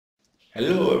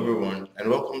Hello everyone and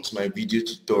welcome to my video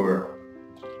tutorial.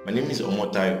 My name is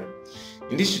Omotayo.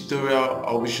 In this tutorial,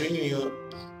 I'll be showing you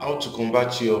how to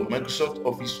convert your Microsoft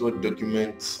Office Word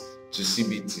documents to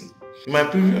CBT. In my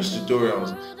previous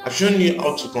tutorials, I've shown you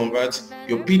how to convert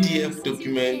your PDF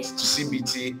documents to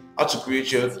CBT, how to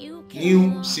create your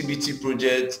new CBT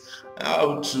project,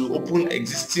 how to open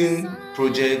existing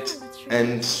projects,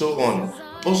 and so on.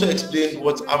 I've also explained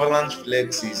what Avalanche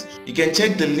Flex is. You can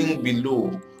check the link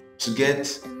below to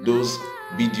get those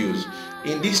videos.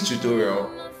 In this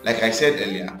tutorial, like I said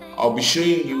earlier, I'll be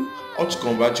showing you how to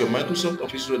convert your Microsoft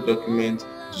Office Word document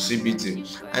to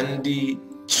CBT, and the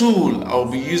tool I'll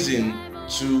be using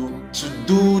to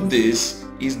do this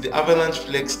is the Avalanche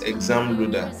Flex exam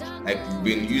loader, like we've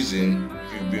been using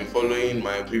if you've been following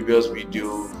my previous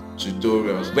video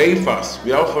tutorials. Very fast,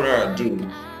 without further ado,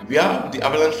 if you have the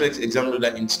Avalanche Flex exam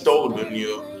loader installed on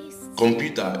your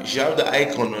computer, you should have the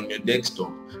icon on your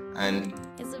desktop, and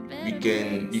you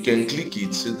can click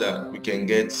it so that we can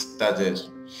get started.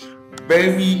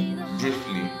 Very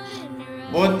briefly,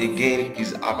 what again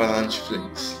is Avalanche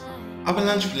Flex?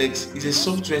 Avalanche Flex is a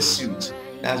software suite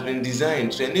that has been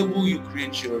designed to enable you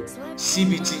create your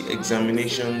CBT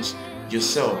examinations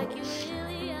yourself,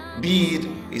 be it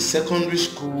a secondary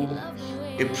school,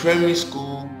 a primary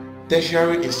school,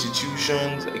 tertiary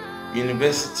institutions like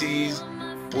universities,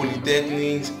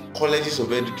 polytechnics, colleges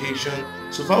of education.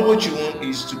 So far what you want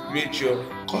is to create your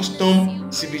custom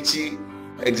CBT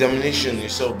examination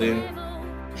yourself, then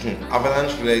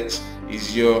Avalanche Flex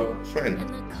is your friend.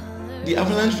 The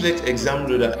Avalanche Flex exam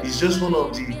loader is just one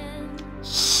of the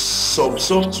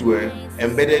sub-software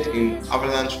embedded in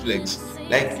Avalanche Flex.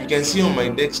 Like you can see on my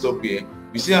desktop here,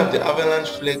 we still have the Avalanche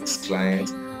Flex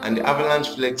client and the Avalanche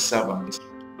Flex server.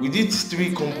 With these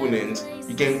three components,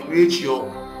 you can create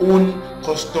your own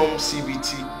custom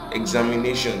CBT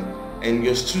examination, and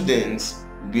your students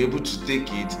will be able to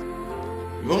take it. If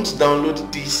you want to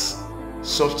download this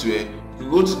software, you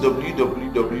go to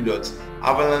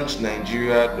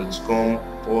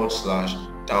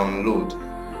www.avalancenigeria.com/download.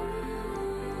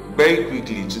 Very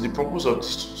quickly, to the purpose of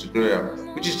this tutorial,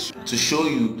 which is to show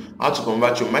you how to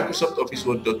convert your Microsoft Office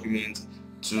Word document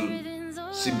to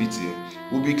CBT.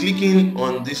 We'll be clicking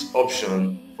on this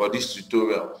option for this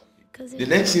tutorial. The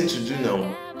next thing to do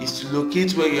now is to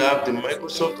locate where you have the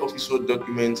Microsoft Office Word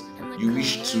document you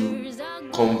wish to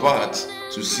convert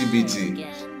to CBT.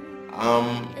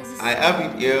 I have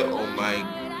it here on my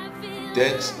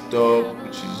desktop,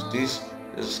 which is this.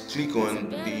 Just click on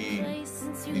the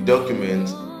document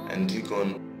and click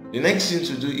on. The next thing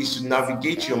to do is to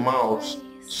navigate your mouse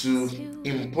to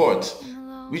import,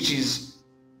 which is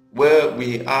where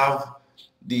we have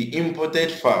the imported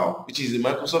file, which is the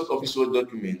Microsoft Office Word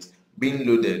document being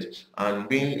loaded and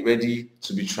being ready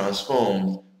to be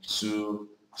transformed to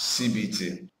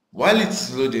CBT. While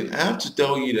it's loading, I have to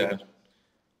tell you that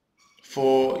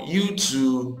for you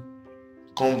to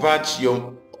convert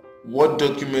your Word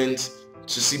document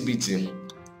to CBT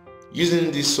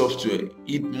using this software,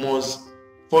 it must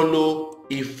follow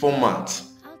a format,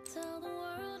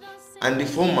 and the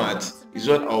format is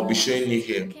what I'll be showing you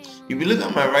here. If you look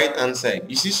at my right hand side,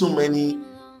 you see so many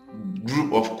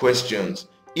group of questions.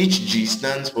 Each G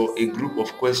stands for a group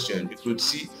of questions. You could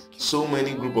see so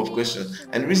many group of questions,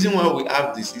 and the reason why we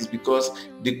have this is because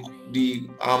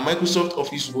our Microsoft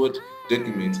Office Word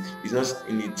document is not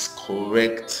in its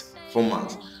correct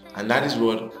format, and that is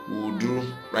what we will do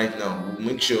right now. We'll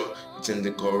make sure it's in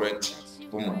the correct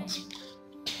format,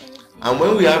 and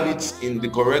when we have it in the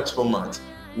correct format,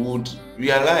 we would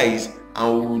realize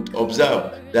and we would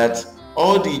observe that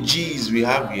all the G's we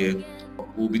have here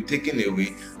will be taken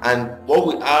away, and what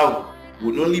we have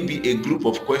would only be a group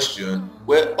of questions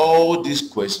where all these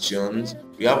questions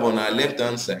we have on our left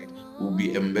hand side will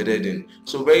be embedded in.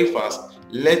 So very fast,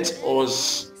 let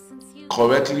us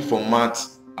correctly format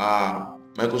our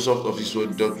Microsoft Office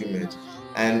Word document,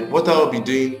 and what I'll be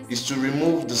doing is to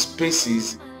remove the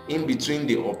spaces in between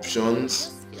the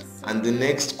options and the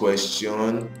next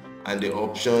question and the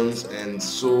options and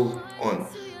so on.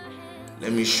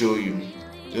 Let me show you.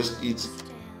 Just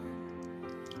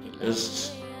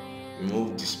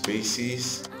remove the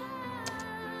spaces.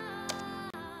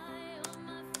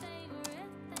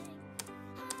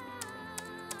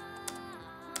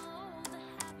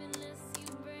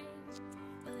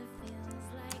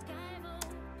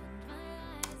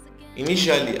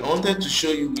 Initially, I wanted to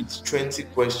show you with 20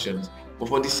 questions, but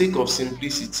for the sake of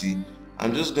simplicity,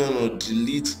 I'm just going to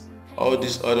delete all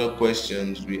these other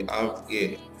questions we have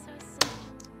here.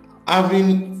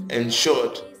 Having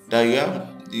ensured that you have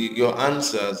your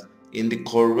answers in the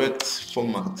correct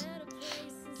format,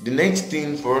 the next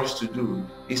thing for us to do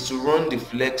is to run the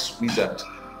Flex Wizard,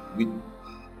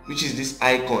 which is this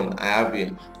icon I have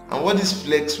here. And what this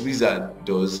Flex Wizard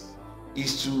does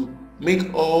is to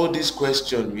make all these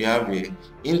questions we have here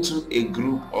into a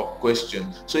group of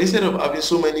questions. So instead of having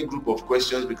so many group of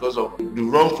questions because of the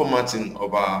wrong formatting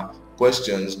of our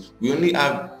questions, we only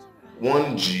have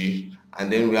one G,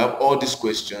 and then we have all these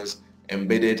questions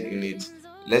embedded in it.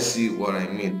 Let's see what I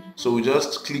mean. So we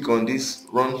just click on this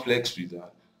Run Flex Wizard,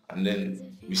 and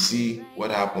then we see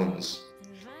what happens.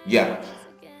 Yeah,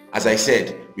 as I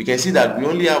said, we can see that we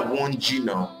only have one G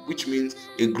now, which means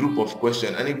a group of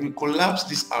questions. And if we collapse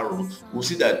this arrow, we'll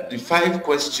see that the 5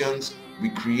 questions we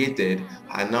created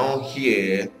are now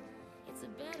here,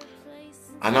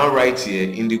 are now right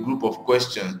here in the group of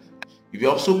questions. If you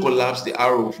also collapse the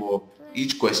arrow for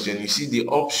each question, you see the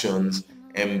options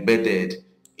embedded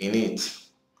in it.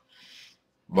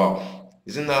 Wow,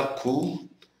 isn't that cool?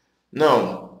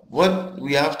 Now, what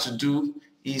we have to do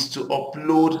is to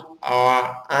upload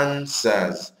our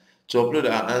answers.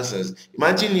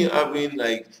 Imagine you having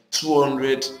like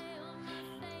 200.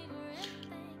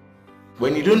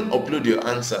 When you don't upload your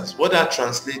answers, what that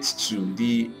translates to,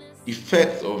 the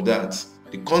effect of that,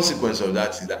 the consequence of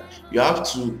that is that you have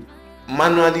to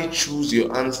manually choose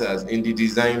your answers in the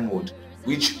design mode,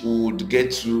 which we would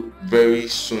get to very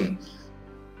soon.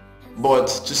 But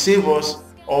to save us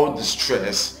all the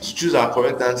stress to choose our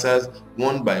correct answers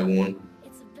one by one,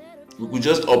 we could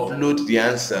just upload the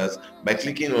answers by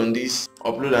clicking on this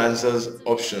upload answers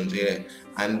option here,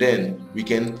 and then we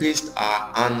can paste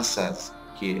our answers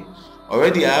here.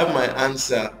 Already I have my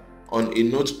answer on a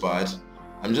notepad.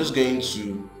 I'm just going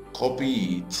to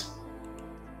copy it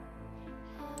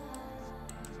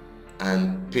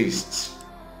and paste,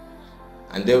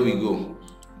 and there we go.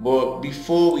 But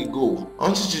before we go, I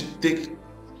want you to take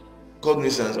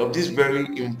cognizance of this very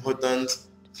important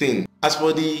thing. As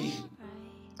for the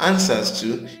answers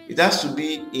too, it has to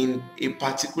be in a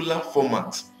particular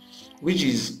format, which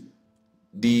is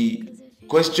the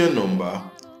question number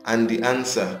and the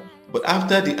answer. But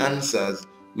after the answers,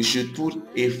 we should put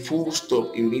a full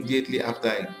stop immediately after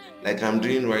it, like I'm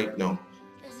doing right now.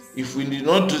 If we do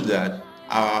not do that,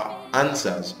 our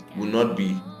answers will not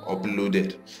be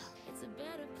uploaded.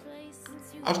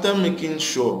 After making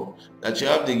sure that you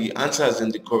have the answers in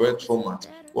the correct format,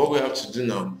 what we have to do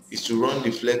now is to run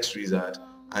the Flex Wizard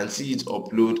and see it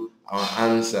upload our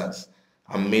answers.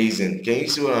 Amazing. Can you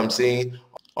see what I'm saying?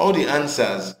 All the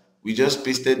answers we just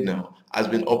pasted now has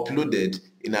been uploaded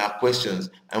in our questions,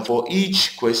 and for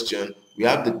each question we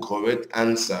have the correct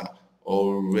answer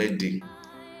already.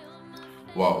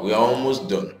 Wow, we are almost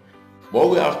done. What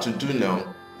we have to do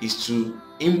now is to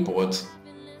import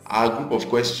our group of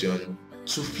questions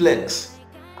to Flex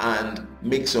and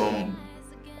make some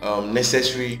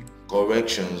necessary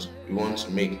corrections we want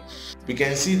to make. We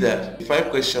can see that the 5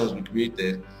 questions we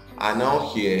created are now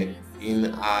here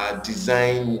in our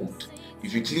design mode.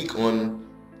 If you click on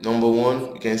number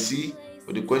 1, you can see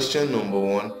for the question number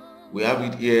 1 we have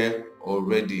it here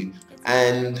already.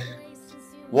 And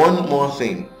one more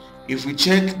thing, if we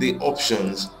check the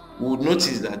options, we would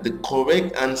notice that the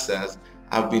correct answers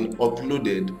have been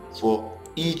uploaded for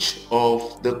each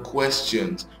of the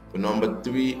questions. For number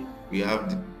 3, we have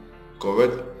the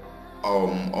correct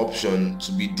option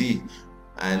to be D,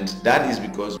 and that is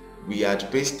because we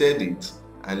had pasted it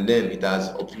and then it has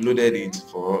uploaded it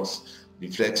for us, the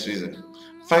Flex Wizard.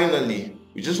 Finally,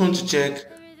 we just want to check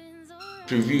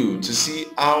preview to see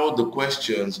how the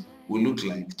questions will look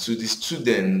like to the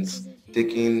students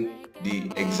taking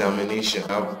the examination.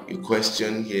 I have a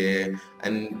question here,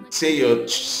 and say your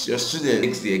student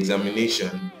takes the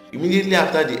examination. Immediately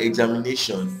after the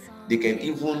examination, they can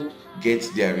even get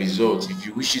their results if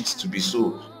you wish it to be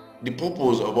so. The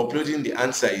purpose of uploading the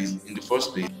answer is, in the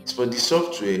first place, is for the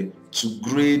software to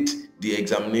grade the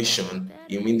examination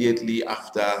immediately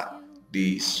after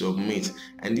they submit,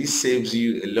 and this saves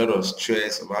you a lot of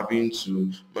stress of having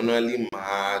to manually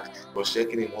mark or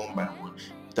checking it one by one.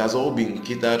 It has all been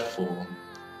catered for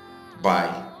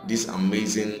by this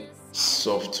amazing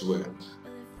software.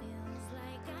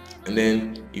 And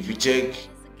then if you check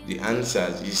the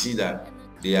answers, you see that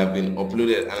they have been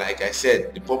uploaded. And like I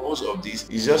said, the purpose of this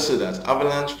is just so that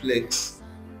Avalanche Flex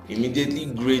immediately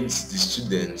grades the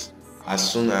students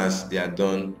as soon as they are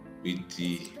done with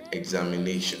the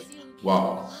examination.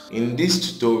 Wow, in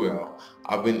this tutorial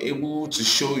I've been able to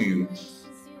show you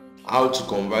how to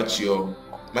convert your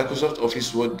Microsoft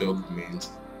Office Word document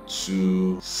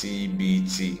to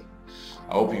CBT.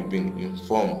 I hope you've been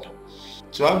informed.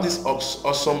 To have this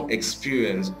awesome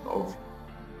experience of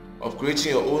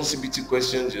creating your own CBT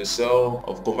questions yourself,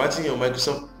 of converting your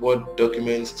Microsoft Word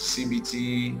documents to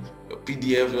CBT,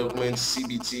 PDF document,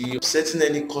 CBT, setting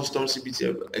any custom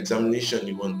CBT examination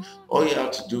you want. All you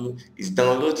have to do is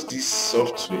download this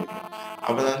software,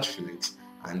 Avalanche Fillet,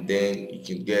 and then you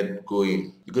can get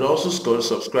going. You can also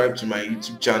subscribe to my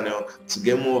YouTube channel to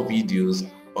get more videos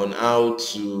on how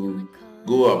to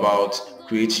go about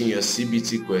creating your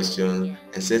CBT question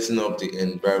and setting up the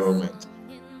environment.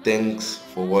 Thanks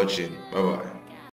for watching. Bye bye.